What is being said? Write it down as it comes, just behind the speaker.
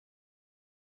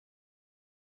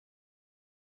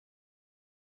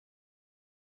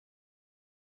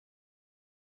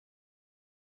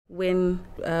When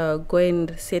go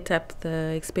and set up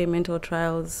the experimental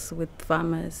trials with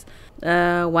farmers,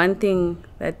 one thing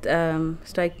that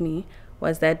struck me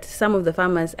was that some of the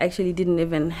farmers actually didn't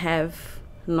even have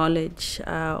knowledge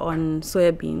on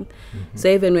soybean. So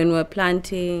even when we were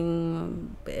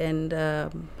planting and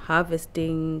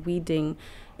harvesting, weeding,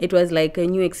 it was like a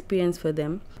new experience for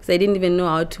them. So they didn't even know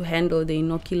how to handle the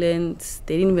inoculants.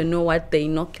 They didn't even know what the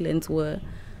inoculants were,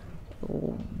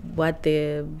 what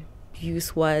the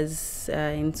use was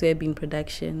in soybean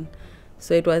production.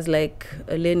 So it was like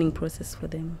a learning process for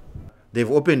them. They've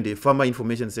opened a farmer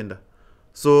information center.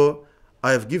 So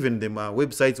I have given them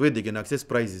websites where they can access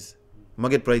prices,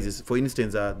 market prices. For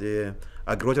instance, the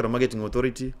Agricultural Marketing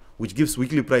Authority, which gives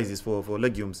weekly prices for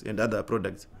legumes and other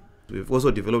products. We've also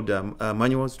developed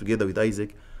manuals together with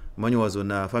Isaac, manuals on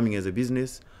farming as a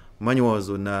business,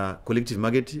 manuals on collective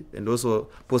market, and also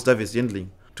post-harvest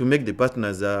handling, to make the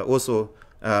partners also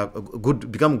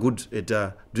become good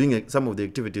at doing some of the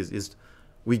activities. Is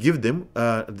we give them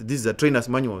these trainers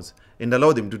manuals and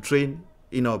allow them to train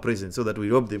in our presence, so that we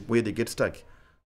help them where they get stuck.